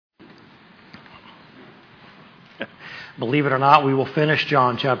Believe it or not, we will finish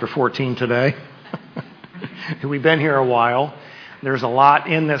John chapter 14 today. We've been here a while. There's a lot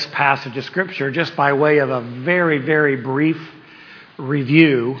in this passage of Scripture. Just by way of a very, very brief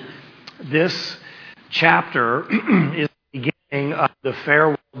review, this chapter is the beginning of the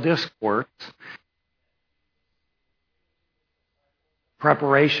farewell discourse,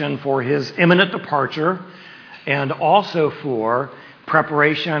 preparation for his imminent departure, and also for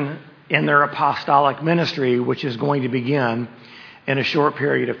preparation in their apostolic ministry, which is going to begin in a short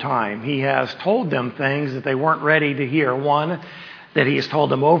period of time. He has told them things that they weren't ready to hear. One, that he has told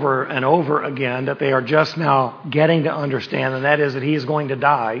them over and over again that they are just now getting to understand, and that is that he is going to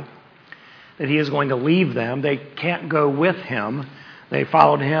die, that he is going to leave them. They can't go with him. They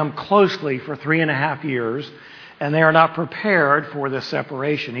followed him closely for 3.5 years, and they are not prepared for this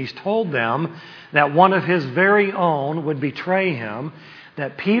separation. He's told them that one of his very own would betray him,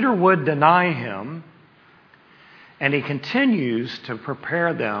 that Peter would deny him, and he continues to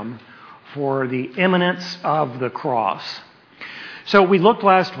prepare them for the imminence of the cross. So we looked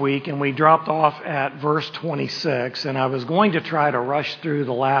last week and we dropped off at verse 26, and I was going to try to rush through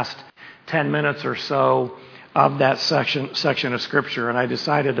the last 10 minutes or so of that section of Scripture, and I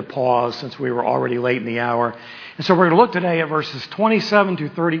decided to pause since we were already late in the hour. And so we're going to look today at verses 27 to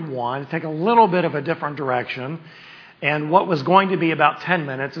 31, take a little bit of a different direction. And what was going to be about 10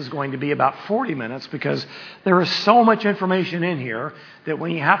 minutes is going to be about 40 minutes because there is so much information in here that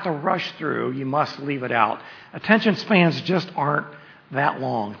when you have to rush through, you must leave it out. Attention spans just aren't that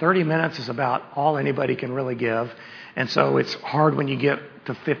long. 30 minutes is about all anybody can really give. And so it's hard when you get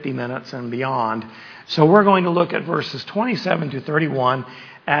to 50 minutes and beyond. So we're going to look at verses 27 to 31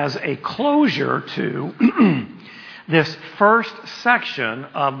 as a closure to this first section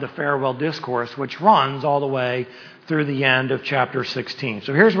of the farewell discourse, which runs all the way through the end of chapter 16.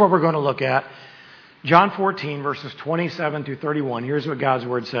 So here's what we're going to look at. John 14, verses 27 to 31. Here's what God's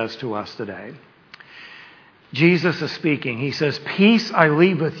Word says to us today. Jesus is speaking. He says, "Peace I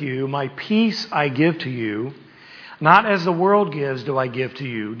leave with you, my peace I give to you. Not as the world gives do I give to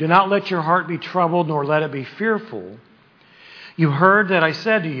you. Do not let your heart be troubled, nor let it be fearful. You heard that I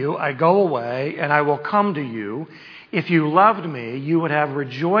said to you, I go away, and I will come to you. If you loved me, you would have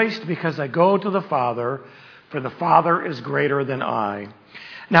rejoiced because I go to the Father, for the Father is greater than I.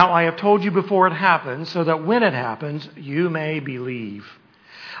 Now I have told you before it happens, so that when it happens, you may believe.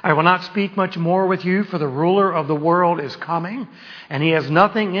 I will not speak much more with you, for the ruler of the world is coming, and he has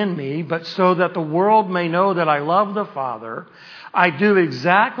nothing in me, but so that the world may know that I love the Father, I do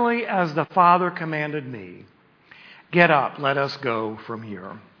exactly as the Father commanded me. Get up, let us go from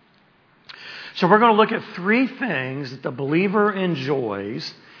here." So we're going to look at 3 things that the believer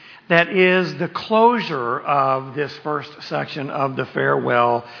enjoys that is the closure of this first section of the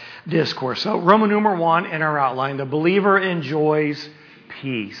farewell discourse. So Roman numeral 1 in our outline, the believer enjoys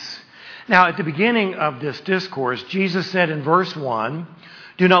peace. Now, at the beginning of this discourse, Jesus said in verse 1,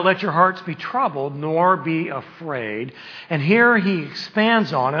 "Do not let your hearts be troubled, nor be afraid." And here he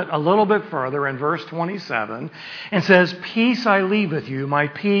expands on it a little bit further in verse 27 and says, "Peace I leave with you, my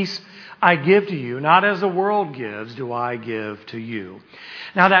peace I give to you. Not as the world gives do I give to you."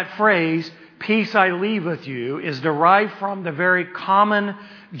 Now that phrase, "peace I leave with you," is derived from the very common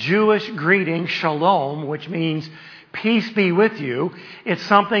Jewish greeting, shalom, which means peace be with you. It's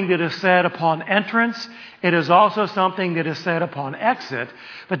something that is said upon entrance. It is also something that is said upon exit.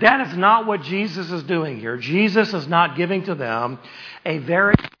 But that is not what Jesus is doing here. Jesus is not giving to them a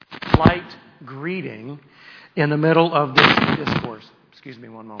very light greeting in the middle of this discourse. Excuse me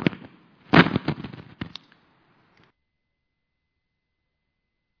one moment.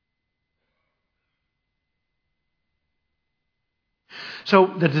 So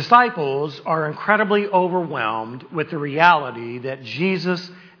the disciples are incredibly overwhelmed with the reality that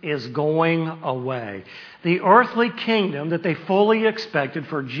Jesus is going away. The earthly kingdom that they fully expected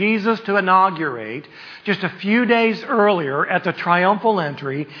for Jesus to inaugurate just a few days earlier at the triumphal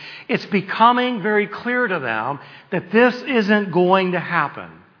entry, it's becoming very clear to them that this isn't going to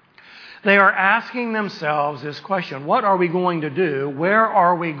happen. They are asking themselves this question: what are we going to do? Where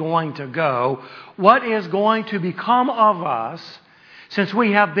are we going to go? What is going to become of us since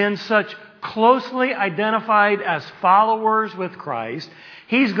we have been such closely identified as followers with Christ?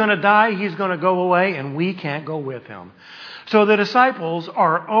 He's going to die, He's going to go away, and we can't go with Him. So the disciples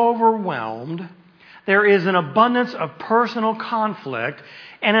are overwhelmed. There is an abundance of personal conflict.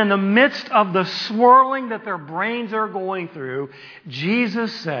 And in the midst of the swirling that their brains are going through,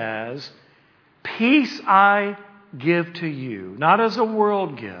 Jesus says, "Peace I give to you. Not as the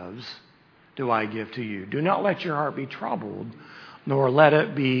world gives do I give to you. Do not let your heart be troubled, nor let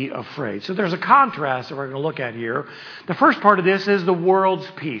it be afraid. So there's a contrast that we're going to look at here. The first part of this is the world's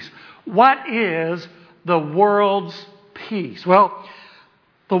peace. What is the world's peace? Well,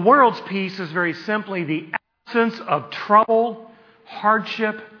 the world's peace is very simply the absence of trouble,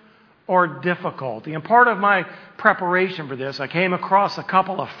 hardship, or difficulty. And part of my preparation for this, I came across a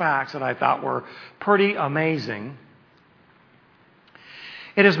couple of facts that I thought were pretty amazing.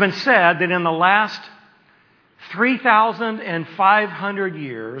 It has been said that in the last 3,500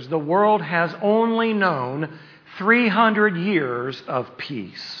 years, the world has only known 300 years of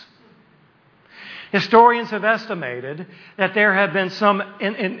peace. Historians have estimated that there have been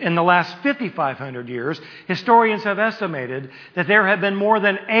in the last 5,500 years, historians have estimated that there have been more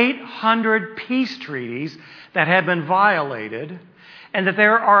than 800 peace treaties that have been violated, and that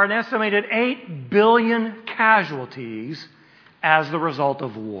there are an estimated 8 billion casualties as the result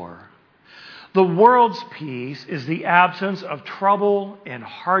of war. The world's peace is the absence of trouble and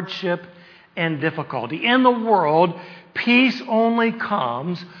hardship and difficulty. In the world, peace only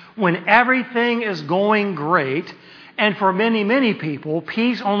comes when everything is going great. And for many, many people,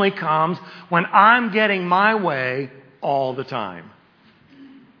 peace only comes when I'm getting my way all the time.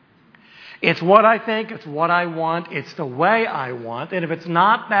 It's what I think, it's what I want, it's the way I want. And if it's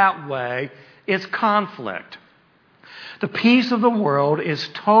not that way, it's conflict. The peace of the world is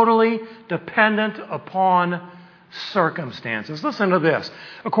totally dependent upon circumstances. Listen to this.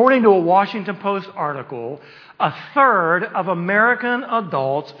 According to a Washington Post article, a third of American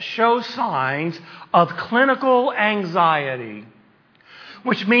adults show signs of clinical anxiety,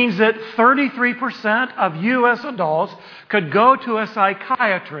 which means that 33% of U.S. adults could go to a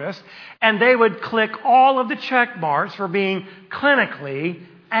psychiatrist and they would click all of the check marks for being clinically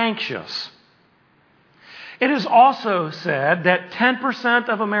anxious. It is also said that 10%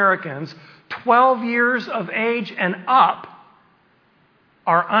 of Americans 12 years of age and up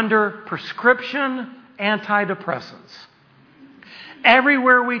are under prescription antidepressants.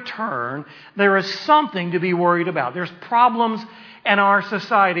 Everywhere we turn, there is something to be worried about. There's problems in our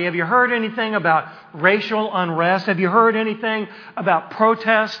society. Have you heard anything about racial unrest? Have you heard anything about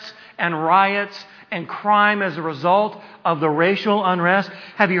protests and riots and crime as a result of the racial unrest?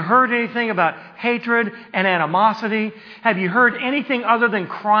 Have you heard anything about hatred and animosity? Have you heard anything other than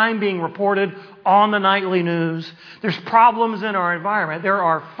crime being reported on the nightly news? There's problems in our environment. There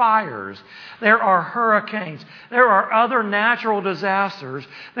are fires. There are hurricanes. There are other natural disasters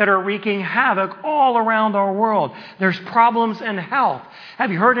that are wreaking havoc all around our world. There's problems in health.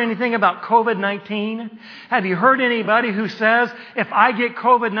 Have you heard anything about COVID-19? Have you heard anybody who says, if I get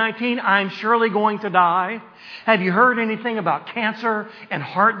COVID-19, I'm surely going to die? Have you heard anything about cancer and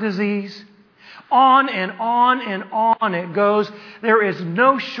heart disease? On and on and on it goes. There is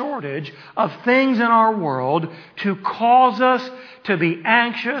no shortage of things in our world to cause us to be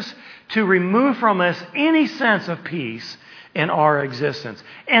anxious, to remove from us any sense of peace in our existence.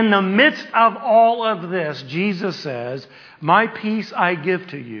 In the midst of all of this, Jesus says, "My peace I give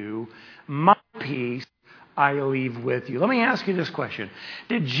to you, my peace I leave with you." Let me ask you this question.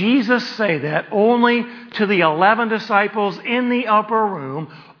 Did Jesus say that only to the 11 disciples in the upper room,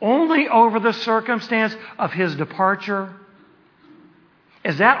 only over the circumstance of His departure?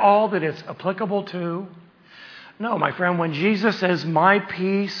 Is that all that it's applicable to? No, my friend, when Jesus says, "My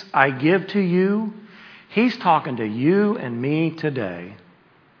peace I give to you," He's talking to you and me today.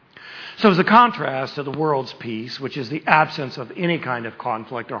 So as a contrast to the world's peace, which is the absence of any kind of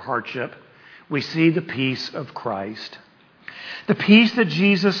conflict or hardship, we see the peace of Christ. The peace that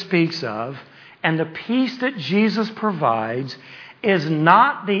Jesus speaks of and the peace that Jesus provides is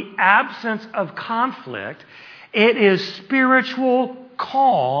not the absence of conflict. It is spiritual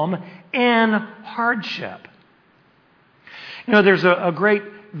calm in hardship. You know, there's a great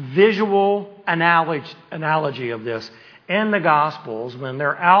visual analogy of this in the Gospels when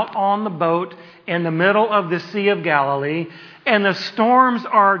they're out on the boat in the middle of the Sea of Galilee and the storms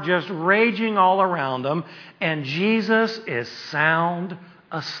are just raging all around them and Jesus is sound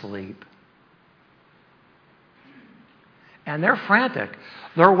asleep. And they're frantic.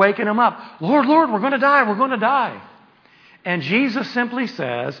 They're waking him up. "Lord, Lord, we're going to die. We're going to die." And Jesus simply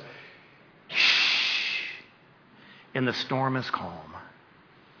says, "Shh," and the storm is calm.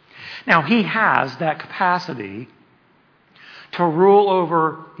 Now, He has that capacity to rule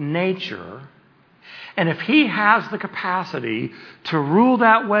over nature. And if He has the capacity to rule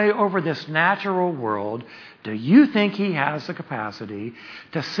that way over this natural world, do you think He has the capacity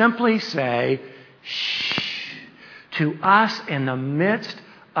to simply say, "Shh," to us in the midst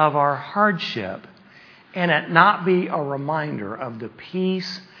of our hardship, and it not be a reminder of the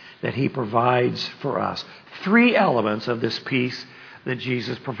peace that He provides for us. 3 elements of this peace that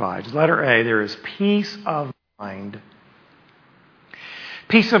Jesus provides. Letter A, there is peace of mind.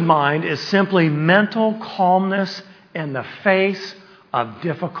 Peace of mind is simply mental calmness in the face of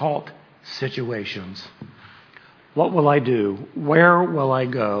difficult situations. What will I do? Where will I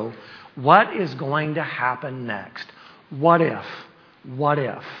go? What is going to happen next? What if? What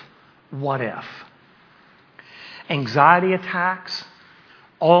if? What if? Anxiety attacks,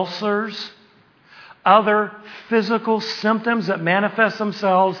 ulcers, other physical symptoms that manifest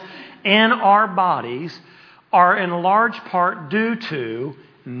themselves in our bodies are in large part due to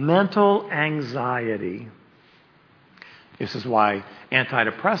mental anxiety. This is why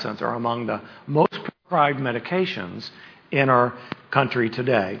antidepressants are among the most prescribed medications in our country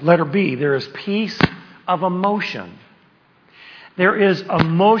today. Letter B, there is peace of emotion. There is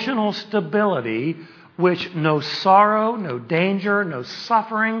emotional stability which no sorrow, no danger, no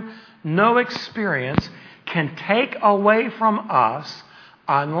suffering, no experience can take away from us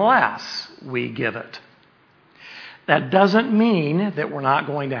unless we give it. That doesn't mean that we're not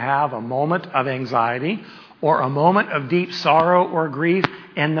going to have a moment of anxiety or a moment of deep sorrow or grief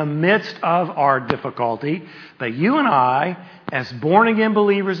in the midst of our difficulty. But you and I, as born-again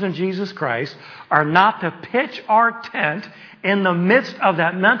believers in Jesus Christ, are not to pitch our tent in the midst of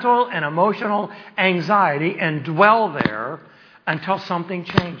that mental and emotional anxiety and dwell there until something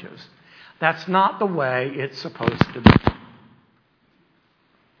changes. That's not the way it's supposed to be.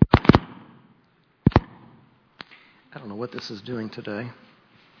 I don't know what this is doing today.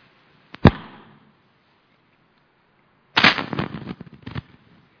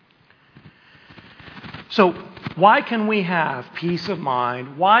 So, why can we have peace of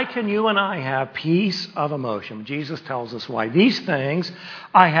mind? Why can you and I have peace of emotion? Jesus tells us why. These things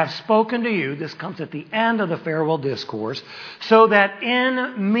I have spoken to you, this comes at the end of the farewell discourse, so that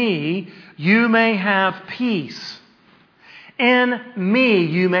in me you may have peace. In me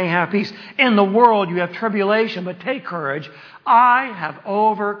you may have peace. In the world you have tribulation, but take courage. I have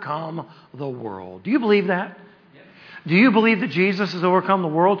overcome the world. Do you believe that? Do you believe that Jesus has overcome the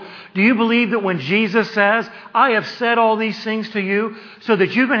world? Do you believe that when Jesus says, I have said all these things to you so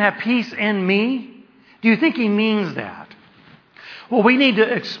that you can have peace in me? Do you think He means that? Well, we need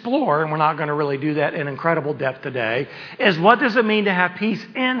to explore, and we're not going to really do that in incredible depth today, is what does it mean to have peace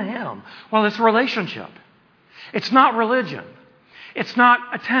in Him? Well, it's relationship. It's not religion. It's not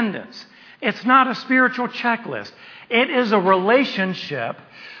attendance. It's not a spiritual checklist. It is a relationship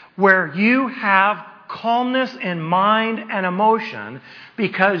where you have calmness in mind and emotion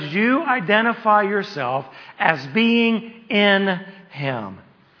because you identify yourself as being in Him.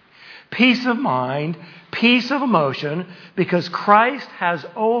 Peace of mind, peace of emotion, because Christ has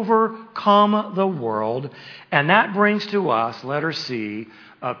overcome the world, and that brings to us, letter C,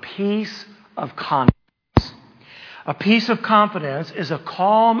 a peace of confidence. A peace of confidence is a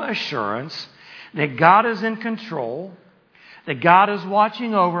calm assurance that God is in control, that God is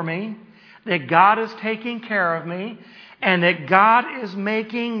watching over me, that God is taking care of me, and that God is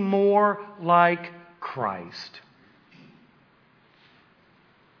making more like Christ.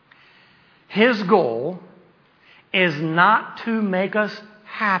 His goal is not to make us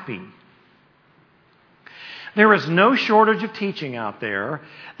happy. There is no shortage of teaching out there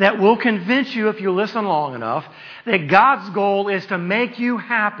that will convince you, if you listen long enough, that God's goal is to make you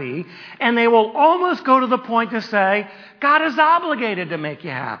happy, and they will almost go to the point to say, God is obligated to make you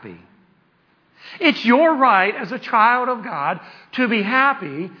happy. It's your right as a child of God to be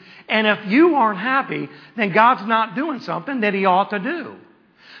happy, and if you aren't happy, then God's not doing something that He ought to do.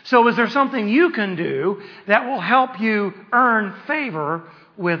 So is there something you can do that will help you earn favor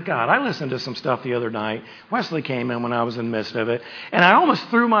with God? I listened to some stuff the other night. Wesley came in when I was in the midst of it, and I almost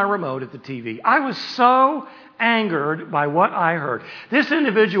threw my remote at the TV. I was so angered by what I heard. This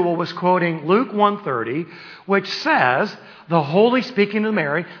individual was quoting Luke 1:30, which says, speaking to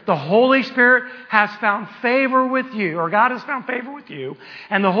Mary, the Holy Spirit has found favor with you, or God has found favor with you,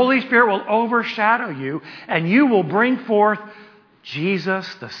 and the Holy Spirit will overshadow you, and you will bring forth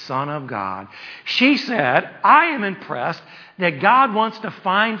Jesus, the Son of God. She said, I am impressed that God wants to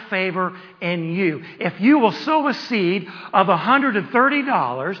find favor in you. If you will sow a seed of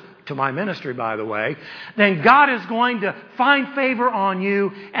 $130, to my ministry, by the way, then God is going to find favor on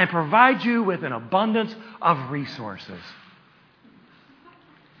you and provide you with an abundance of resources.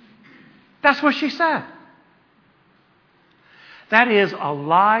 That's what she said. That is a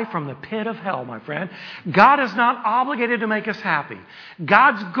lie from the pit of hell, my friend. God is not obligated to make us happy.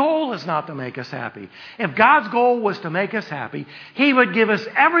 God's goal is not to make us happy. If God's goal was to make us happy, He would give us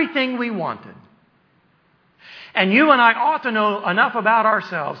everything we wanted. And you and I ought to know enough about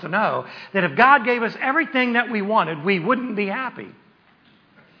ourselves to know that if God gave us everything that we wanted, we wouldn't be happy.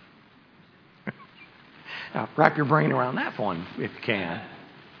 Now, wrap your brain around that one if you can.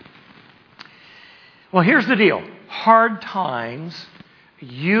 Well, here's the deal. Hard times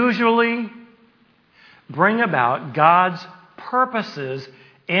usually bring about God's purposes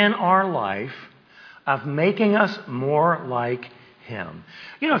in our life of making us more like Him.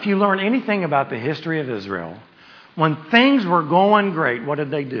 You know, if you learn anything about the history of Israel, when things were going great, what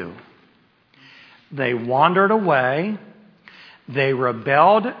did they do? They wandered away. They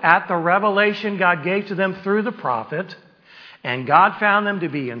rebelled at the revelation God gave to them through the prophet. And God found them to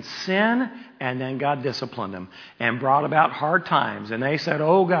be in sin, and then God disciplined them and brought about hard times. And they said,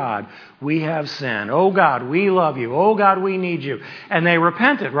 "Oh God, we have sinned. Oh God, we love you. Oh God, we need you." And they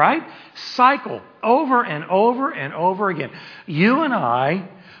repented, right? Cycle over and over and over again. You and I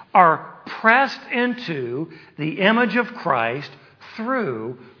are pressed into the image of Christ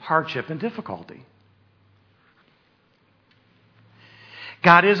through hardship and difficulty.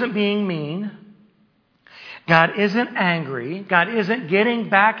 God isn't being mean. God isn't angry. God isn't getting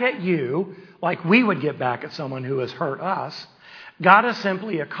back at you like we would get back at someone who has hurt us. God is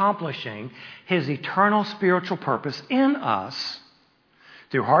simply accomplishing His eternal spiritual purpose in us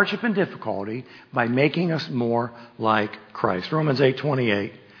through hardship and difficulty by making us more like Christ. Romans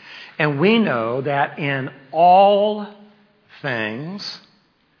 8:28. And we know that in all things,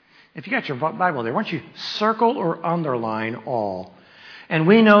 if you got your Bible there, why don't you circle or underline all? And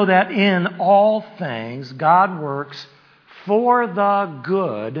we know that in all things, God works for the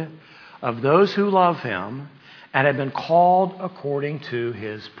good of those who love Him and have been called according to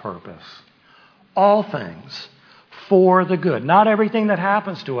His purpose. All things for the good. Not everything that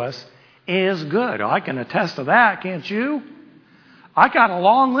happens to us is good. I can attest to that, can't you? I got a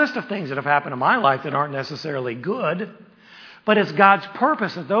long list of things that have happened in my life that aren't necessarily good, but it's God's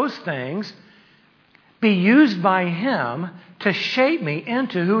purpose that those things be used by Him to shape me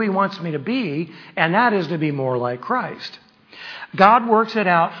into who He wants me to be, and that is to be more like Christ. God works it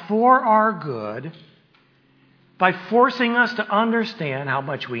out for our good by forcing us to understand how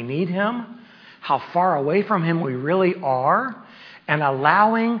much we need Him, how far away from Him we really are, and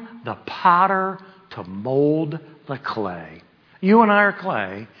allowing the potter to mold the clay. You and I are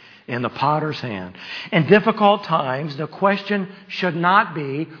clay in the potter's hand. In difficult times, the question should not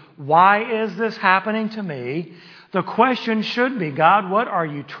be, why is this happening to me? The question should be, God, what are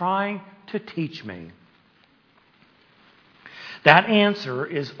you trying to teach me? That answer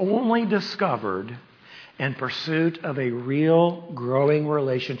is only discovered in pursuit of a real growing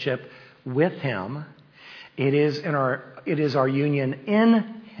relationship with Him. It is our union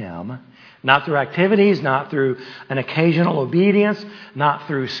in Him, not through activities, not through an occasional obedience, not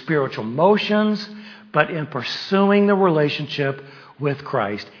through spiritual motions, but in pursuing the relationship with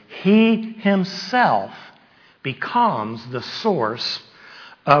Christ. He Himself becomes the source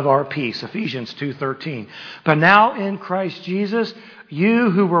of our peace. Ephesians 2:13. But now in Christ Jesus, you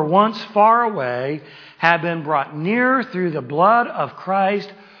who were once far away have been brought near through the blood of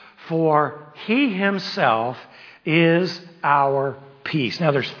Christ, for He Himself is our peace. Now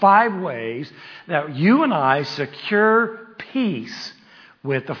there's 5 ways that you and I secure peace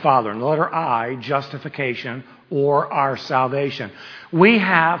with the Father. And the letter I, justification or our salvation. We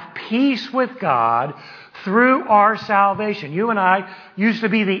have peace with God through our salvation. You and I used to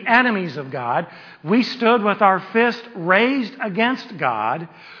be the enemies of God. We stood with our fist raised against God.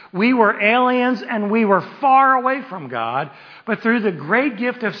 We were aliens and we were far away from God. But through the great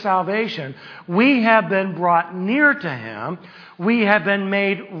gift of salvation, we have been brought near to Him. We have been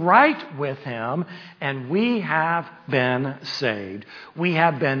made right with Him. And we have been saved. We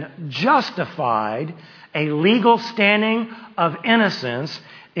have been justified, a legal standing of innocence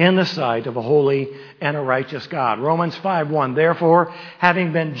in the sight of a holy and a righteous God. Romans 5:1. Therefore,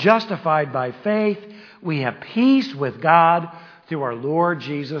 having been justified by faith, we have peace with God through our Lord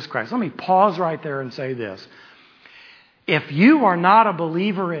Jesus Christ. Let me pause right there and say this. If you are not a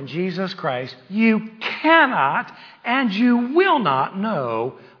believer in Jesus Christ, you cannot and you will not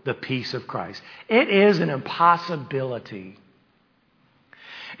know the peace of Christ. It is an impossibility.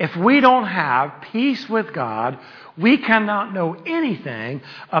 If we don't have peace with God, we cannot know anything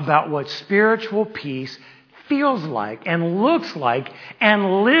about what spiritual peace feels like and looks like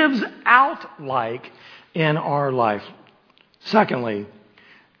and lives out like in our life. Secondly,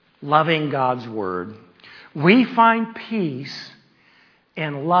 loving God's Word. We find peace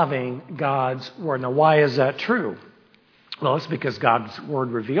in loving God's Word. Now, why is that true? Well, it's because God's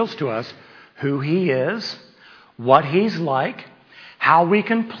Word reveals to us who He is, what He's like, how we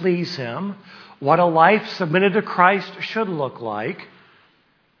can please Him, what a life submitted to Christ should look like.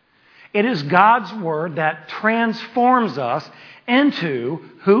 It is God's Word that transforms us into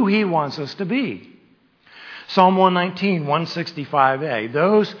who He wants us to be. Psalm 119, 165a.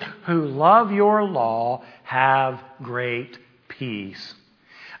 Those who love your law have great peace.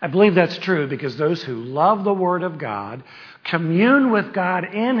 I believe that's true because those who love the Word of God commune with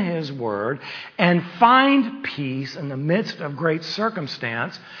God in His Word and find peace in the midst of great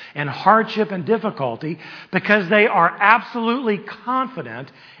circumstance and hardship and difficulty because they are absolutely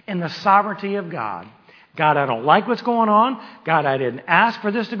confident in the sovereignty of God. God, I don't like what's going on. God, I didn't ask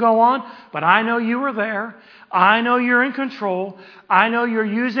for this to go on, but I know you were there. I know you're in control. I know you're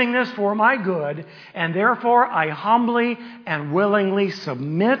using this for my good, and therefore I humbly and willingly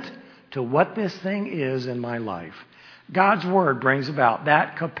submit to what this thing is in my life. God's Word brings about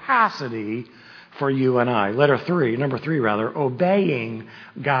that capacity for you and I. Number three, obeying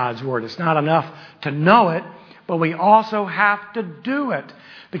God's Word. It's not enough to know it, but we also have to do it.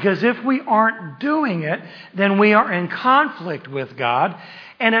 Because if we aren't doing it, then we are in conflict with God.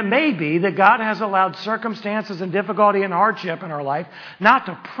 And it may be that God has allowed circumstances and difficulty and hardship in our life not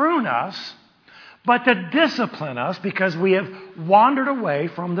to prune us, but to discipline us because we have wandered away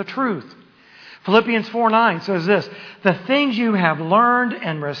from the truth. Philippians 4:9 says this, the things you have learned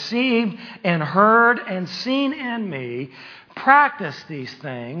and received and heard and seen in me, practice these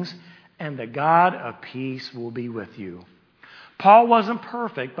things, and the God of peace will be with you. Paul wasn't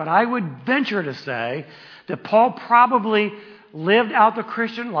perfect, but I would venture to say that Paul probably lived out the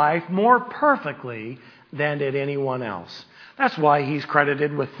Christian life more perfectly than did anyone else. That's why he's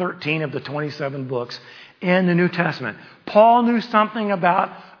credited with 13 of the 27 books in the New Testament. Paul knew something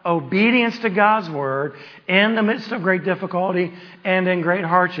about obedience to God's Word in the midst of great difficulty and in great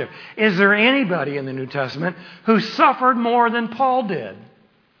hardship. Is there anybody in the New Testament who suffered more than Paul did?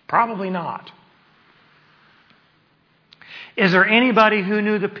 Probably not. Is there anybody who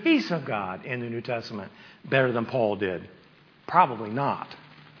knew the peace of God in the New Testament better than Paul did? Probably not.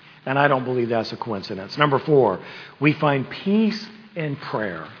 And I don't believe that's a coincidence. Number 4, we find peace in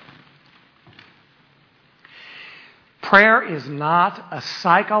prayer. Prayer is not a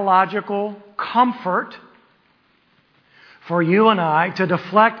psychological comfort for you and I to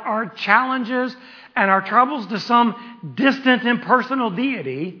deflect our challenges and our troubles to some distant impersonal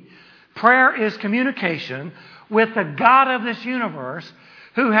deity. Prayer is communication with the God of this universe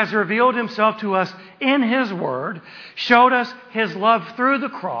who has revealed Himself to us in His Word, showed us His love through the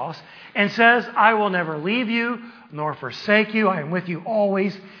cross, and says, I will never leave you nor forsake you. I am with you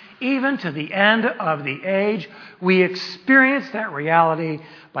always, even to the end of the age. We experience that reality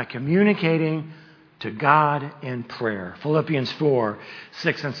by communicating to God in prayer. Philippians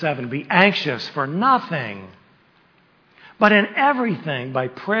 4:6 and 7. Be anxious for nothing, but in everything, by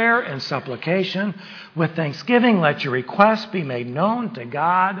prayer and supplication, with thanksgiving, let your requests be made known to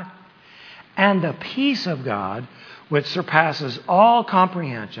God. And the peace of God, which surpasses all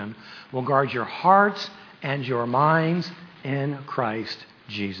comprehension, will guard your hearts and your minds in Christ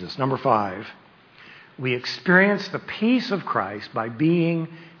Jesus. Number 5, we experience the peace of Christ by being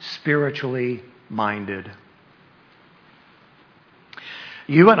spiritually minded.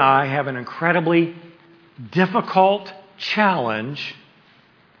 You and I have an incredibly difficult challenge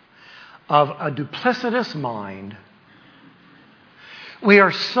of a duplicitous mind. We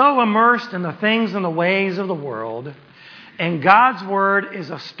are so immersed in the things and the ways of the world, and God's Word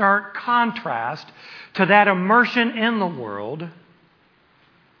is a stark contrast to that immersion in the world.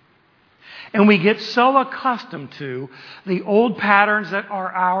 And we get so accustomed to the old patterns that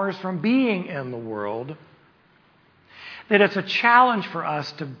are ours from being in the world that it's a challenge for us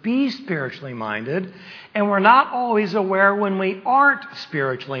to be spiritually minded, and we're not always aware when we aren't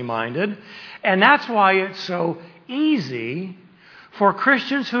spiritually minded. And that's why it's so easy for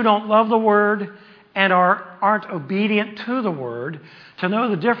Christians who don't love the Word and aren't obedient to the Word to know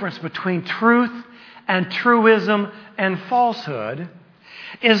the difference between truth and truism and falsehood,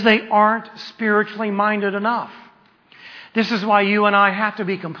 is they aren't spiritually minded enough. This is why you and I have to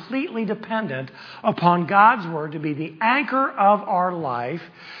be completely dependent upon God's Word to be the anchor of our life,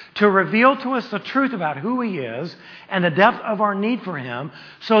 to reveal to us the truth about who He is and the depth of our need for Him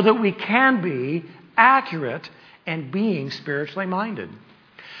so that we can be accurate and being spiritually minded.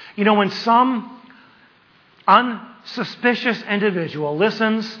 You know, when some unsuspicious individual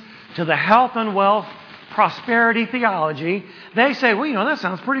listens to the health and wealth prosperity theology, they say, well, you know, that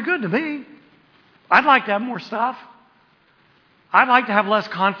sounds pretty good to me. I'd like to have more stuff. I'd like to have less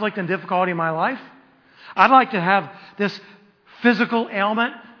conflict and difficulty in my life. I'd like to have this physical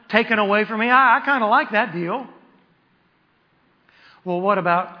ailment taken away from me. I kind of like that deal. Well, what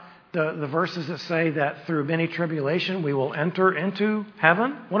about the verses that say that through many tribulation we will enter into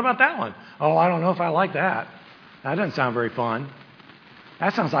heaven? What about that one? Oh, I don't know if I like that. That doesn't sound very fun.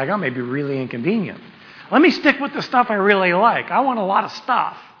 That sounds like I may be really inconvenient. Let me stick with the stuff I really like. I want a lot of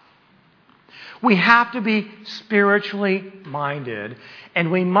stuff. We have to be spiritually minded,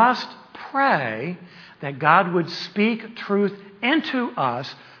 and we must pray that God would speak truth into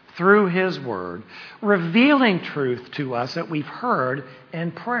us through His Word, revealing truth to us that we've heard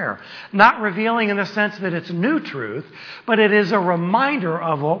in prayer. Not revealing in the sense that it's new truth, but it is a reminder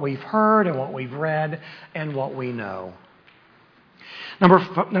of what we've heard and what we've read and what we know.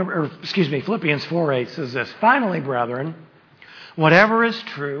 Philippians 4:8 says this, "Finally, brethren, whatever is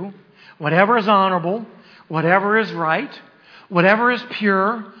true, whatever is honorable, whatever is right, whatever is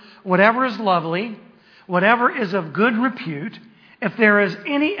pure, whatever is lovely, whatever is of good repute, if there is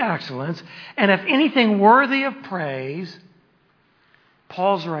any excellence, and if anything worthy of praise,"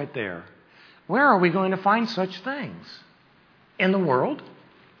 Paul's right there. Where are we going to find such things? In the world?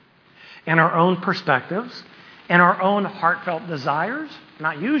 In our own perspectives? In our own heartfelt desires?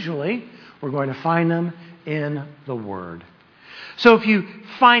 Not usually. We're going to find them in the Word. So if you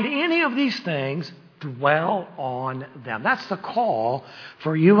find any of these things, dwell on them. That's the call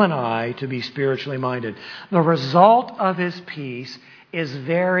for you and I to be spiritually minded. The result of His peace is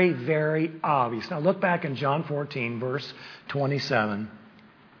very, very obvious. Now look back in John 14, verse 27,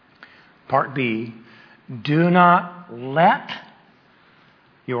 part B. "Do not let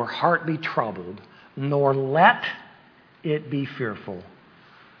your heart be troubled, nor let it be fearful."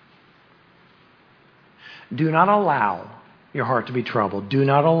 Do not allow your heart to be troubled. Do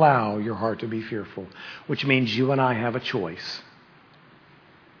not allow your heart to be fearful, which means you and I have a choice.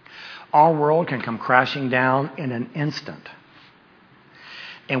 Our world can come crashing down in an instant.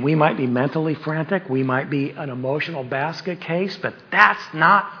 And we might be mentally frantic. We might be an emotional basket case, but that's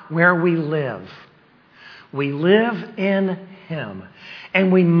not where we live. We live in Him.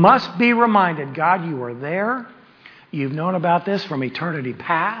 And we must be reminded, God, you are there. You've known about this from eternity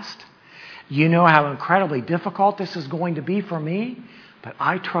past. You know how incredibly difficult this is going to be for me, but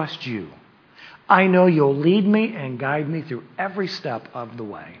I trust you. I know you'll lead me and guide me through every step of the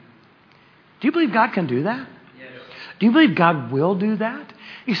way. Do you believe God can do that? Yes. Do you believe God will do that?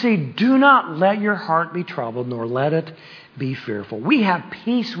 You see, do not let your heart be troubled, nor let it be fearful. We have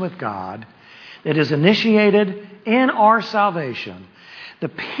peace with God that is initiated in our salvation. The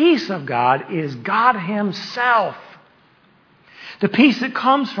peace of God is God Himself. The peace that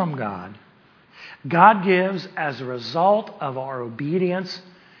comes from God. God gives as a result of our obedience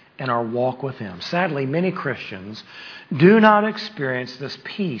and our walk with Him. Sadly, many Christians do not experience this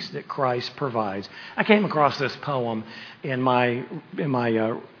peace that Christ provides. I came across this poem in my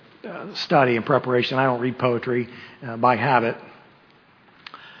study and preparation. I don't read poetry by habit.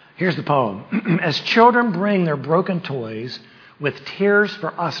 Here's the poem. "As children bring their broken toys with tears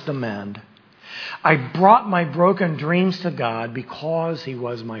for us to mend, I brought my broken dreams to God because He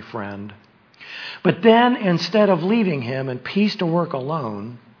was my friend. But then, instead of leaving Him in peace to work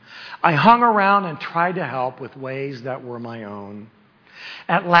alone, I hung around and tried to help with ways that were my own.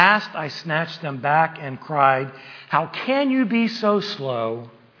 At last, I snatched them back and cried, 'How can you be so slow?'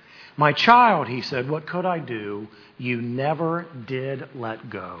 'My child,' He said, 'what could I do? You never did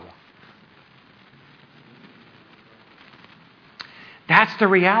let go.'" That's the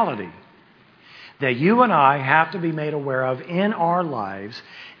reality that you and I have to be made aware of in our lives,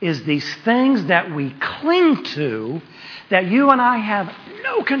 is these things that we cling to that you and I have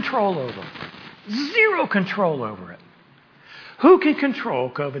no control over. Zero control over it. Who can control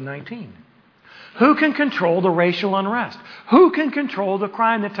COVID-19? Who can control the racial unrest? Who can control the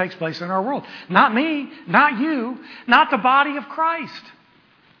crime that takes place in our world? Not me, not you, not the body of Christ.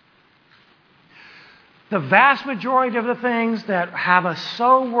 The vast majority of the things that have us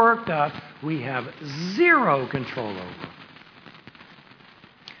so worked up, we have zero control over.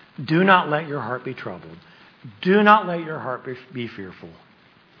 Do not let your heart be troubled. Do not let your heart be fearful.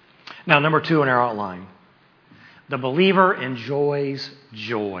 Now, number 2 in our outline. The believer enjoys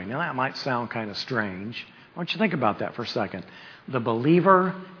joy. Now, that might sound kind of strange. Why don't you think about that for a second? The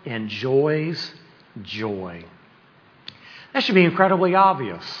believer enjoys joy. That should be incredibly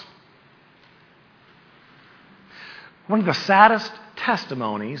obvious. One of the saddest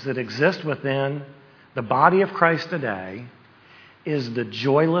testimonies that exist within the body of Christ today is the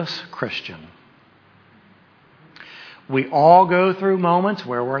joyless Christian. We all go through moments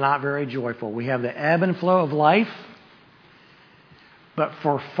where we're not very joyful. We have the ebb and flow of life, but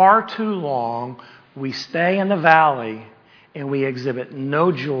for far too long, we stay in the valley and we exhibit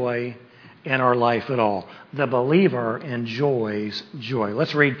no joy in our life at all. The believer enjoys joy.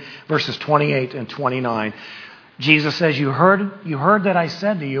 Let's read verses 28 and 29. Jesus says, you heard that I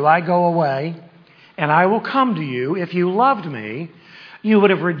said to you, I go away, and I will come to you. If you loved me, you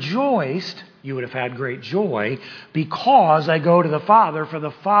would have rejoiced, you would have had great joy, because I go to the Father, for the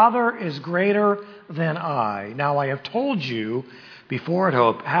Father is greater than I. Now I have told you before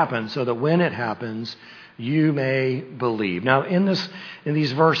it happens, so that when it happens, you may believe. Now in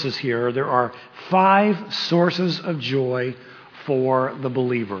these verses here, there are 5 sources of joy for the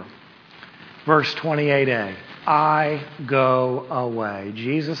believer. Verse 28a, I go away.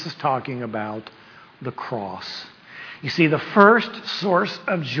 Jesus is talking about the cross. You see, the first source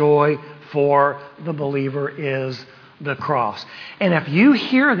of joy for the believer is the cross. And if you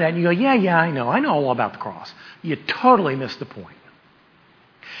hear that and you go, yeah, I know all about the cross, you totally missed the point.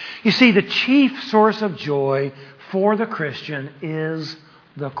 You see, the chief source of joy for the Christian is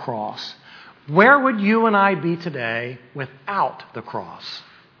the cross. Where would you and I be today without the cross?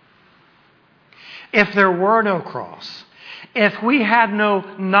 If there were no cross, if we had no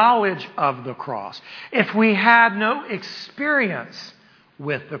knowledge of the cross, if we had no experience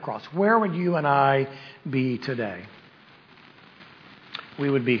with the cross, where would you and I be today? We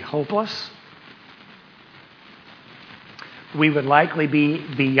would be hopeless. We would likely be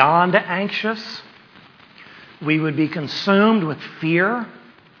beyond anxious. We would be consumed with fear.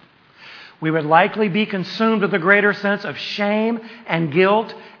 We would likely be consumed with a greater sense of shame and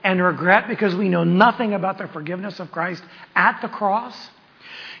guilt and regret because we know nothing about the forgiveness of Christ at the cross.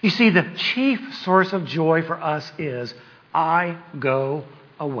 You see, the chief source of joy for us is, I go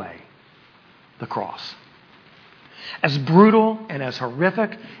away. The cross. As brutal and as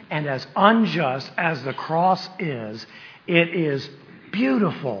horrific and as unjust as the cross is, it is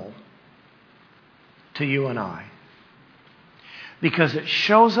beautiful to you and I. Because it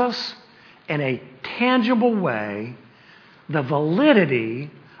shows us in a tangible way the validity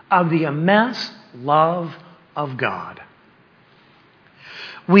of the immense love of God.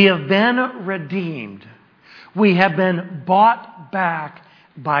 We have been redeemed. We have been bought back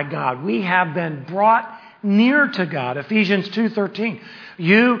by God. We have been brought near to God. Ephesians 2:13.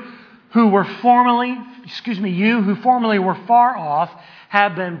 You who formerly were far off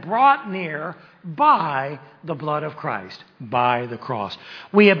have been brought near by the blood of Christ, by the cross.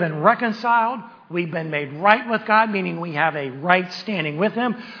 We have been reconciled. We've been made right with God, meaning we have a right standing with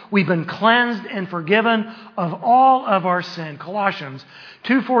Him. We've been cleansed and forgiven of all of our sin. Colossians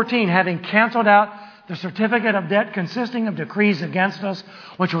 2:14, having canceled out the certificate of debt consisting of decrees against us,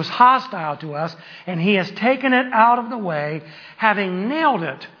 which was hostile to us, and He has taken it out of the way, having nailed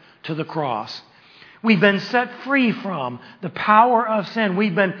it to the cross. We've been set free from the power of sin.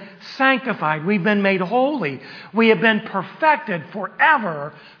 We've been sanctified. We've been made holy. We have been perfected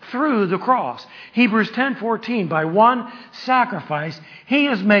forever through the cross. Hebrews 10:14, by one sacrifice, He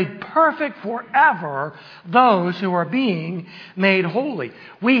has made perfect forever those who are being made holy.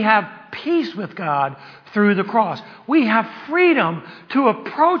 We have peace with God through the cross. We have freedom to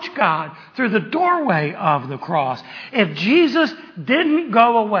approach God through the doorway of the cross. If Jesus didn't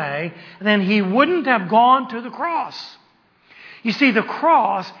go away, then He wouldn't have gone to the cross. You see, the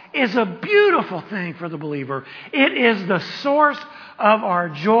cross is a beautiful thing for the believer. It is the source of our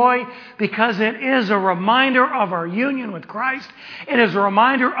joy because it is a reminder of our union with Christ. It is a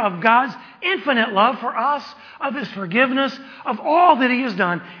reminder of God's infinite love for us, of His forgiveness, of all that He has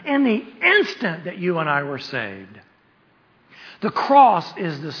done in the instant that you and I were saved. The cross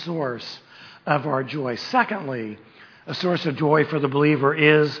is the source of our joy. Secondly, a source of joy for the believer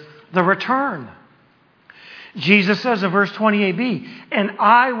is the return. Jesus says in verse 28b, and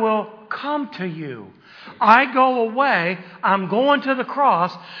I will come to you. I go away, I'm going to the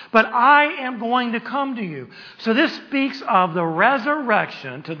cross, but I am going to come to you. So this speaks of the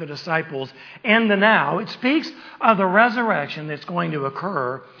resurrection to the disciples in the now. It speaks of the resurrection that's going to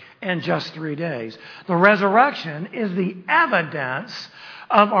occur in just 3 days. The resurrection is the evidence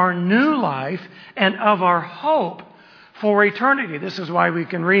of our new life and of our hope for eternity. This is why we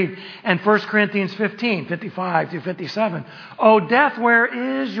can read in 1 Corinthians 15, 55 through 57. O death,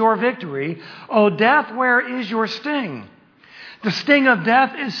 where is your victory? O death, where is your sting? The sting of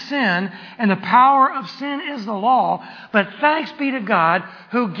death is sin, and the power of sin is the law. But thanks be to God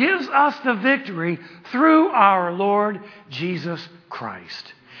who gives us the victory through our Lord Jesus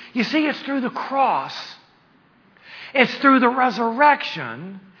Christ. You see, it's through the cross. It's through the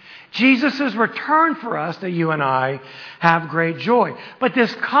resurrection. Jesus' return for us, that you and I have great joy. But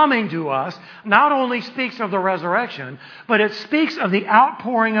this coming to us not only speaks of the resurrection, but it speaks of the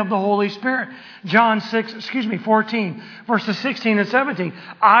outpouring of the Holy Spirit. John 14, verses 16 and 17.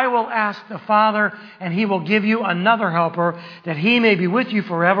 I will ask the Father, and He will give you another helper, that He may be with you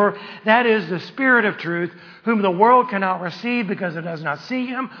forever. That is the Spirit of truth, whom the world cannot receive because it does not see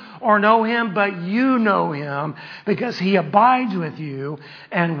Him or know Him, but you know Him because He abides with you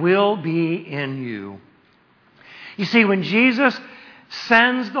and will be in you. You see, when Jesus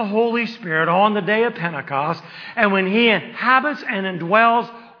sends the Holy Spirit on the day of Pentecost, and when He inhabits and indwells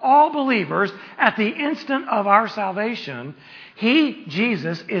all believers at the instant of our salvation, He,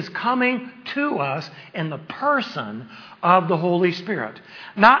 Jesus, is coming to us in the person of the Holy Spirit.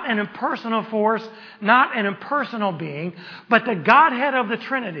 Not an impersonal force, not an impersonal being, but the Godhead of the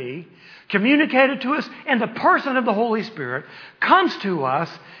Trinity, communicated to us in the person of the Holy Spirit, comes to us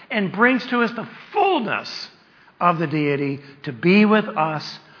and brings to us the fullness of the deity to be with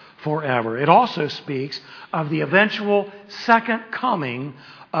us forever. It also speaks of the eventual second coming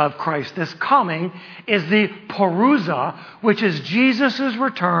of Christ. This coming is the parousia, which is Jesus'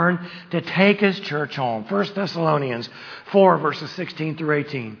 return to take His church home. 1 Thessalonians 4, verses 16 through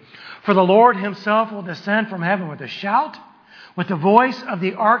 18. For the Lord Himself will descend from heaven with a shout, with the voice of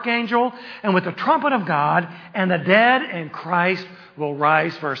the archangel, and with the trumpet of God, and the dead in Christ will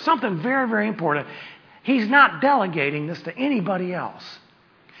rise first. Something very, very important. He's not delegating this to anybody else.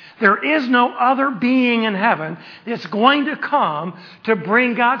 There is no other being in heaven that's going to come to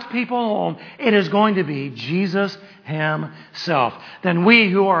bring God's people home. It is going to be Jesus Himself. Then we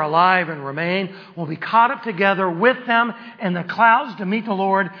who are alive and remain will be caught up together with them in the clouds to meet the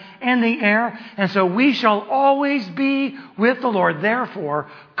Lord in the air. And so we shall always be with the Lord.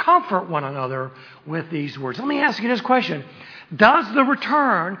 Therefore, comfort one another with these words. Let me ask you this question. Does the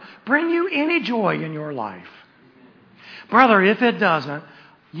return bring you any joy in your life? Brother, if it doesn't,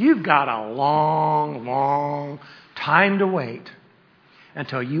 you've got a long, long time to wait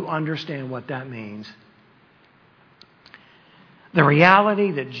until you understand what that means. The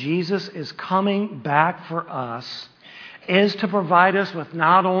reality that Jesus is coming back for us is to provide us with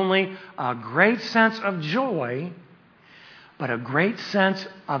not only a great sense of joy, but a great sense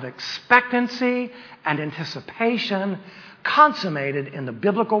of expectancy and anticipation consummated in the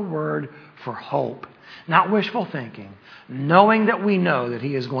biblical word for hope. Not wishful thinking, knowing that we know that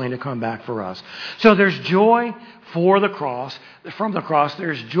He is going to come back for us. So there's joy for the cross, from the cross.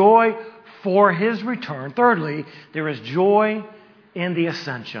 There's joy for His return. Thirdly, there is joy in the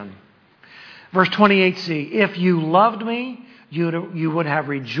ascension. Verse 28c, if you loved me, you would have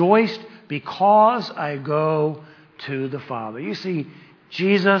rejoiced because I go to the Father. You see,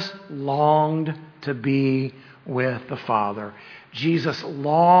 Jesus longed to be with the Father. Jesus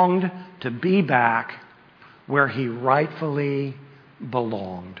longed to be back where He rightfully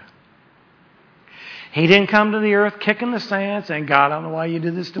belonged. He didn't come to the earth kicking the sand saying, God, I don't know why you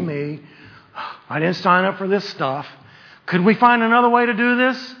did this to me. I didn't sign up for this stuff. Could we find another way to do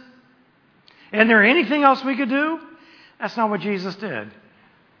this? Isn't there anything else we could do? That's not what Jesus did.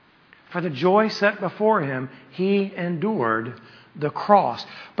 For the joy set before Him, He endured the cross.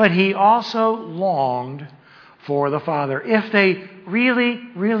 But He also longed for the Father. If they really,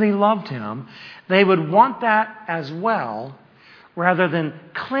 really loved Him, they would want that as well, rather than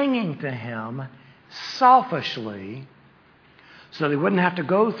clinging to Him selfishly, so they wouldn't have to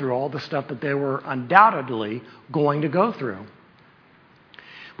go through all the stuff that they were undoubtedly going to go through.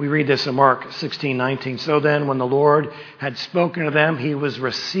 We read this in Mark 16:19. So then, when the Lord had spoken to them, He was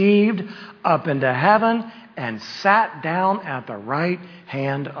received up into heaven and sat down at the right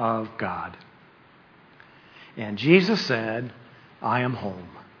hand of God. And Jesus said, I am home.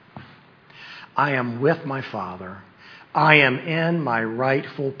 I am with my Father. I am in my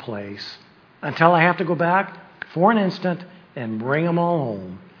rightful place. Until I have to go back for an instant and bring them all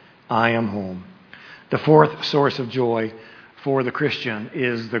home, I am home. The fourth source of joy for the Christian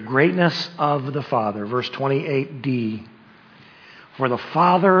is the greatness of the Father. Verse 28d. For the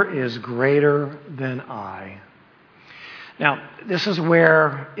Father is greater than I. Now, this is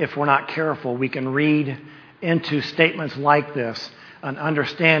where, if we're not careful, we can read into statements like this an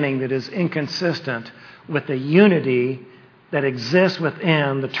understanding that is inconsistent with the unity that exists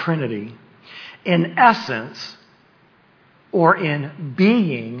within the Trinity. In essence, or in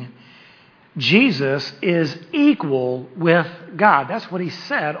being, Jesus is equal with God. That's what He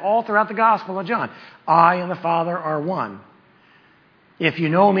said all throughout the Gospel of John. I and the Father are one. If you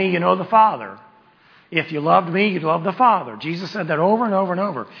know me, you know the Father. If you loved me, you'd love the Father. Jesus said that over and over and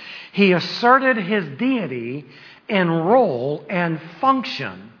over. He asserted His deity in role and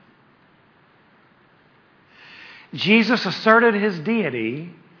function. Jesus asserted his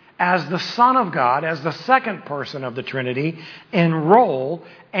deity as the Son of God, as the second person of the Trinity, in role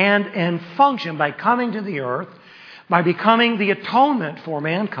and in function by coming to the earth, by becoming the atonement for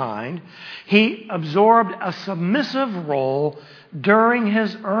mankind. He absorbed a submissive role during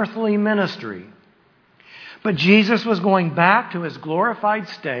his earthly ministry. But Jesus was going back to his glorified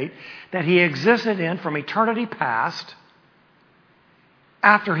state that he existed in from eternity past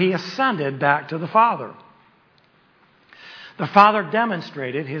after he ascended back to the Father. The Father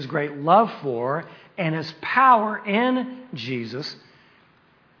demonstrated his great love for and his power in Jesus.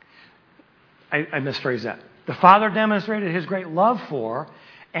 I misphrased that. The Father demonstrated his great love for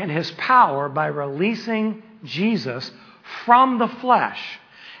and his power by releasing Jesus from the flesh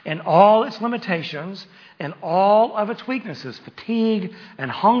and all its limitations and all of its weaknesses, fatigue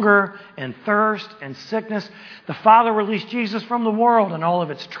and hunger and thirst and sickness. The Father released Jesus from the world and all of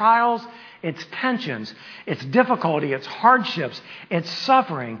its trials, its tensions, its difficulty, its hardships, its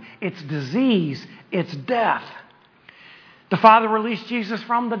suffering, its disease, its death. The Father released Jesus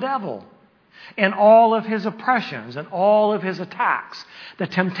from the devil and all of his oppressions and all of his attacks, the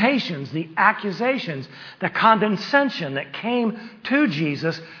temptations, the accusations, the condescension that came to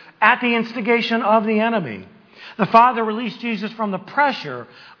Jesus at the instigation of the enemy. The Father released Jesus from the pressure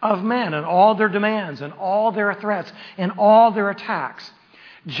of men and all their demands and all their threats and all their attacks.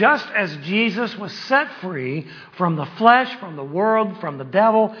 Just as Jesus was set free from the flesh, from the world, from the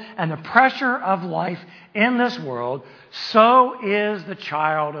devil, and the pressure of life in this world, so is the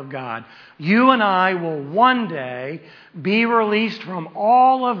child of God. You and I will one day be released from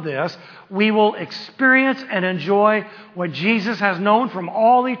all of this. We will experience and enjoy what Jesus has known from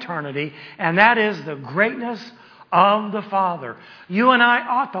all eternity, and that is the greatness of the Father. You and I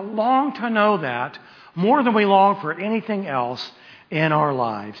ought to long to know that more than we long for anything else in our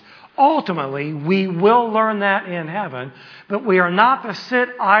lives. Ultimately, we will learn that in heaven, but we are not to sit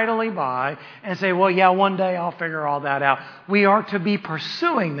idly by and say, well, yeah, one day I'll figure all that out. We are to be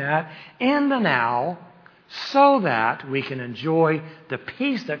pursuing that in the now so that we can enjoy the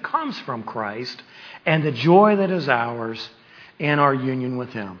peace that comes from Christ and the joy that is ours in our union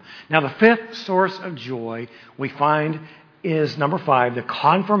with Him. Now, the fifth source of joy we find is, number 5, the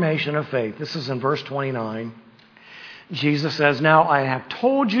confirmation of faith. This is in verse 29. Jesus says, now I have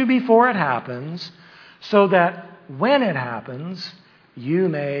told you before it happens, so that when it happens, you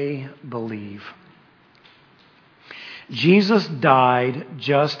may believe. Jesus died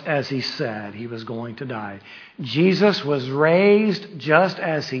just as He said He was going to die. Jesus was raised just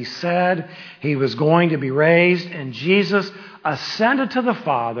as He said He was going to be raised. And Jesus ascended to the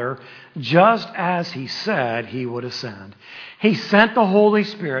Father just as He said He would ascend. He sent the Holy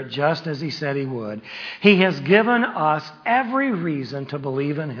Spirit just as He said He would. He has given us every reason to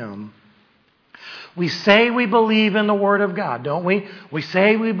believe in Him. We say we believe in the Word of God, don't we? We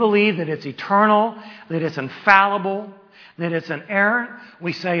say we believe that it's eternal, that it's infallible, that it's inerrant.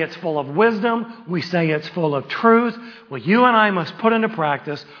 We say it's full of wisdom. We say it's full of truth. Well, you and I must put into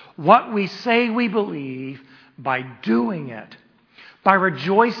practice what we say we believe by doing it. By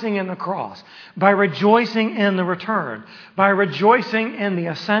rejoicing in the cross, by rejoicing in the return, by rejoicing in the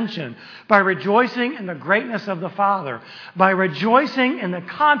ascension, by rejoicing in the greatness of the Father, by rejoicing in the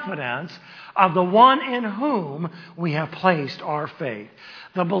confidence of the one in whom we have placed our faith.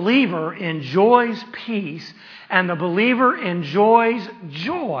 The believer enjoys peace, and the believer enjoys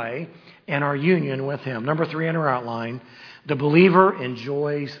joy in our union with Him. Number 3 in our outline, the believer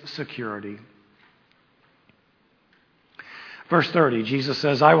enjoys security. Verse 30, Jesus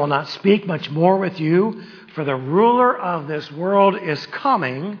says, I will not speak much more with you, for the ruler of this world is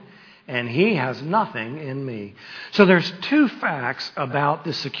coming, and he has nothing in me. So there's 2 facts about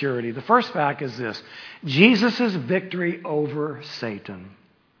this security. The first fact is this: Jesus' victory over Satan.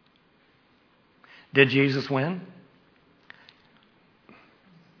 Did Jesus win?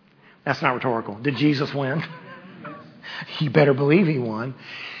 That's not rhetorical. Did Jesus win? You better believe He won.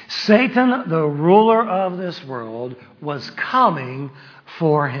 Satan, the ruler of this world, was coming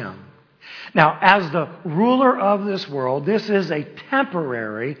for Him. Now, as the ruler of this world, this is a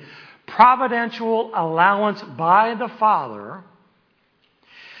temporary, providential allowance by the Father,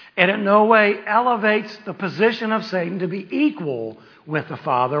 and in no way elevates the position of Satan to be equal with the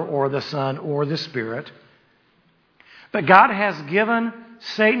Father or the Son or the Spirit. But God has given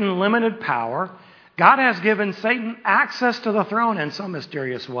Satan limited power. God has given Satan access to the throne in some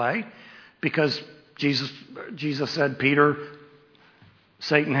mysterious way, because Jesus said, Peter,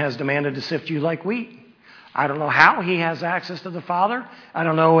 Satan has demanded to sift you like wheat. I don't know how he has access to the Father. I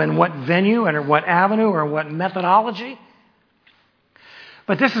don't know in what venue and in what avenue or what methodology.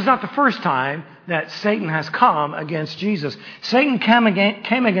 But this is not the first time that Satan has come against Jesus. Satan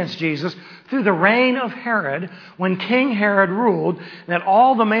came against Jesus through the reign of Herod, when King Herod ruled that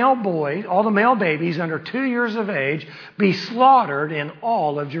all the male babies under 2 years of age be slaughtered in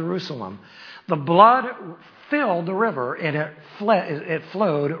all of Jerusalem. The blood filled the river and it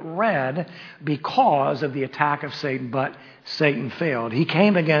flowed red because of the attack of Satan, but Satan failed. He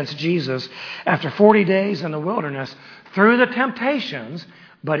came against Jesus after 40 days in the wilderness through the temptations,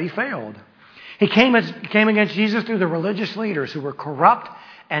 but he failed. He came against Jesus through the religious leaders who were corrupt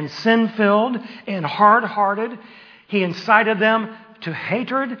and sin-filled and hard-hearted. He incited them to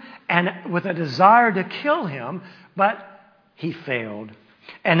hatred and with a desire to kill him, but he failed.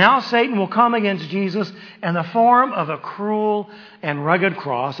 And now Satan will come against Jesus in the form of a cruel and rugged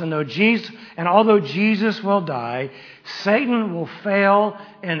cross. And although Jesus will die, Satan will fail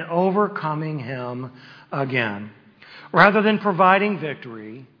in overcoming him again. Rather than providing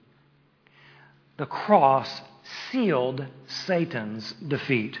victory, the cross sealed Satan's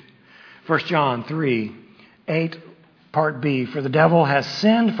defeat. 1 John 3:8, part B. For the devil has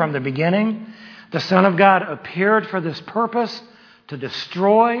sinned from the beginning. The Son of God appeared for this purpose, to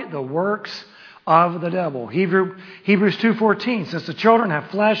destroy the works of the devil. Hebrews 2:14 says, the children have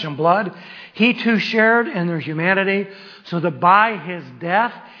flesh and blood. He too shared in their humanity, so that by his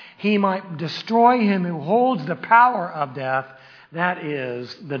death he might destroy him who holds the power of death, that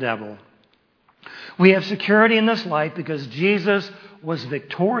is, the devil. We have security in this life because Jesus was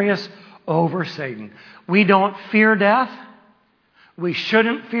victorious over Satan. We don't fear death. We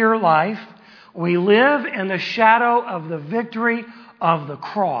shouldn't fear life. We live in the shadow of the victory of the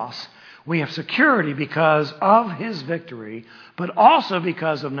cross. We have security because of his victory, but also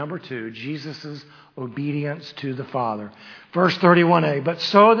because of, number 2, Jesus' obedience to the Father. Verse 31a, but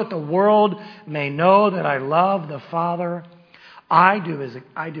so that the world may know that I love the Father, I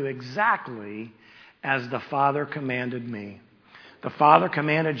do exactly as the Father commanded me. The Father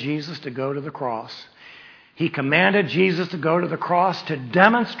commanded Jesus to go to the cross. He commanded Jesus to go to the cross to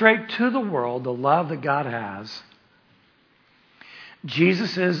demonstrate to the world the love that God has.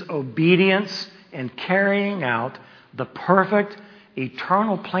 Jesus' obedience in carrying out the perfect,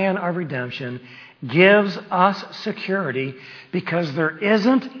 eternal plan of redemption gives us security because there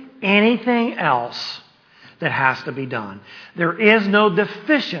isn't anything else that has to be done. There is no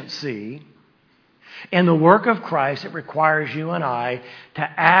deficiency in the work of Christ. It requires you and I to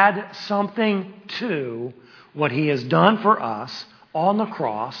add something to what he has done for us on the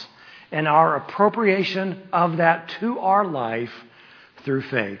cross and our appropriation of that to our life through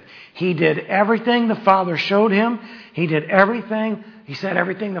faith. He did everything the Father showed him. He did everything. He said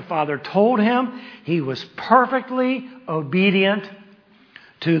everything the Father told him. He was perfectly obedient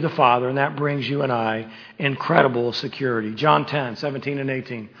to the Father, and that brings you and I incredible security. John 10:17 and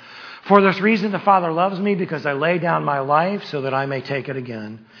 18. For this reason the Father loves me, because I lay down my life so that I may take it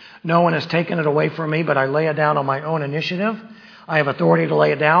again. No one has taken it away from me, but I lay it down on my own initiative. I have authority to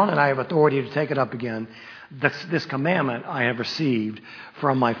lay it down, and I have authority to take it up again. This commandment I have received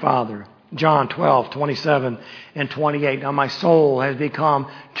from my Father. John 12:27 and 28. Now my soul has become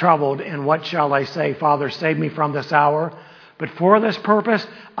troubled, and what shall I say? Father, save me from this hour. But for this purpose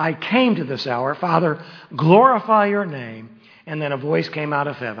I came to this hour. Father, glorify your name. And then a voice came out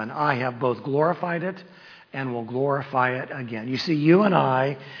of heaven. I have both glorified it and will glorify it again. You see, you and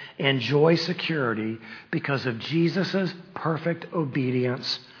I enjoy security because of Jesus' perfect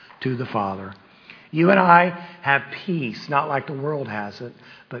obedience to the Father. You and I have peace, not like the world has it,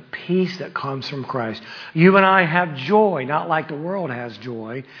 but peace that comes from Christ. You and I have joy, not like the world has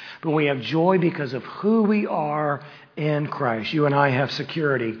joy, but we have joy because of who we are in Christ. You and I have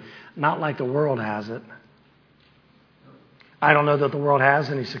security, not like the world has it. I don't know that the world has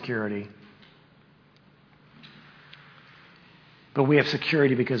any security. But we have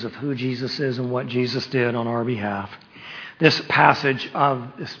security because of who Jesus is and what Jesus did on our behalf. This section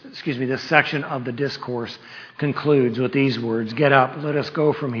of the discourse concludes with these words, get up, let us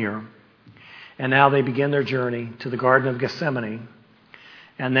go from here. And now they begin their journey to the Garden of Gethsemane,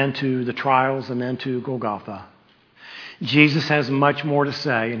 and then to the trials, and then to Golgotha. Jesus has much more to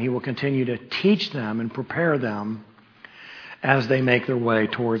say, and he will continue to teach them and prepare them as they make their way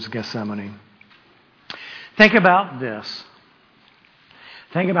towards Gethsemane. Think about this.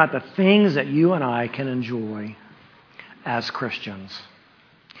 Think about the things that you and I can enjoy as Christians.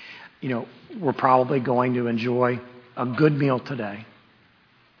 You know, we're probably going to enjoy a good meal today.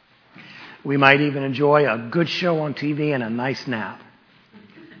 We might even enjoy a good show on TV and a nice nap.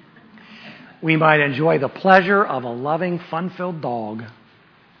 We might enjoy the pleasure of a loving, fun-filled dog.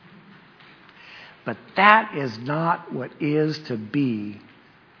 But that is not what is to be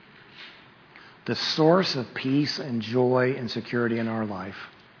the source of peace and joy and security in our life.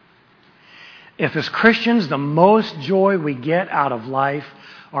 If as Christians the most joy we get out of life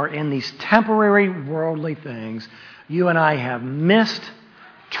are in these temporary worldly things, you and I have missed,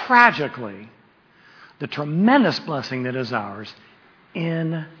 tragically, the tremendous blessing that is ours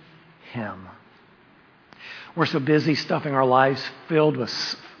in Him. We're so busy stuffing our lives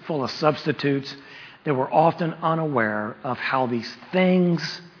full of substitutes that we're often unaware of how these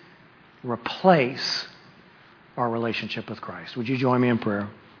things replace our relationship with Christ. Would you join me in prayer?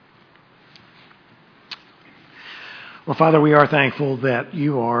 Well, Father, we are thankful that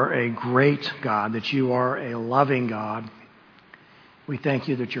you are a great God, that you are a loving God. We thank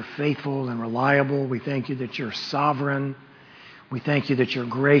you that you're faithful and reliable. We thank you that you're sovereign. We thank you that you're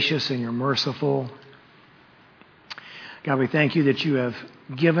gracious and you're merciful. God, we thank you that you have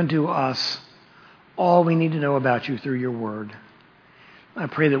given to us all we need to know about you through your word. I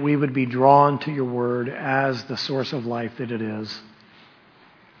pray that we would be drawn to your word as the source of life that it is.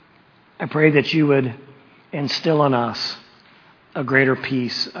 I pray that you would instill in us a greater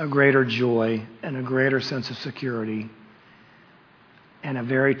peace, a greater joy, and a greater sense of security in a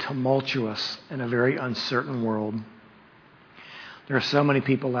very tumultuous and a very uncertain world. There are so many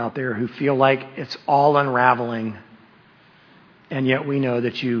people out there who feel like it's all unraveling, and yet we know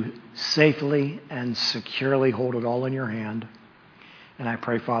that you safely and securely hold it all in your hand. And I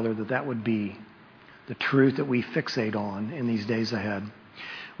pray, Father, that that would be the truth that we fixate on in these days ahead.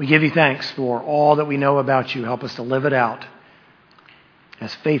 We give you thanks for all that we know about you. Help us to live it out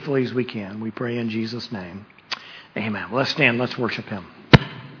as faithfully as we can. We pray in Jesus' name. Amen. Well, let's stand. Let's worship him.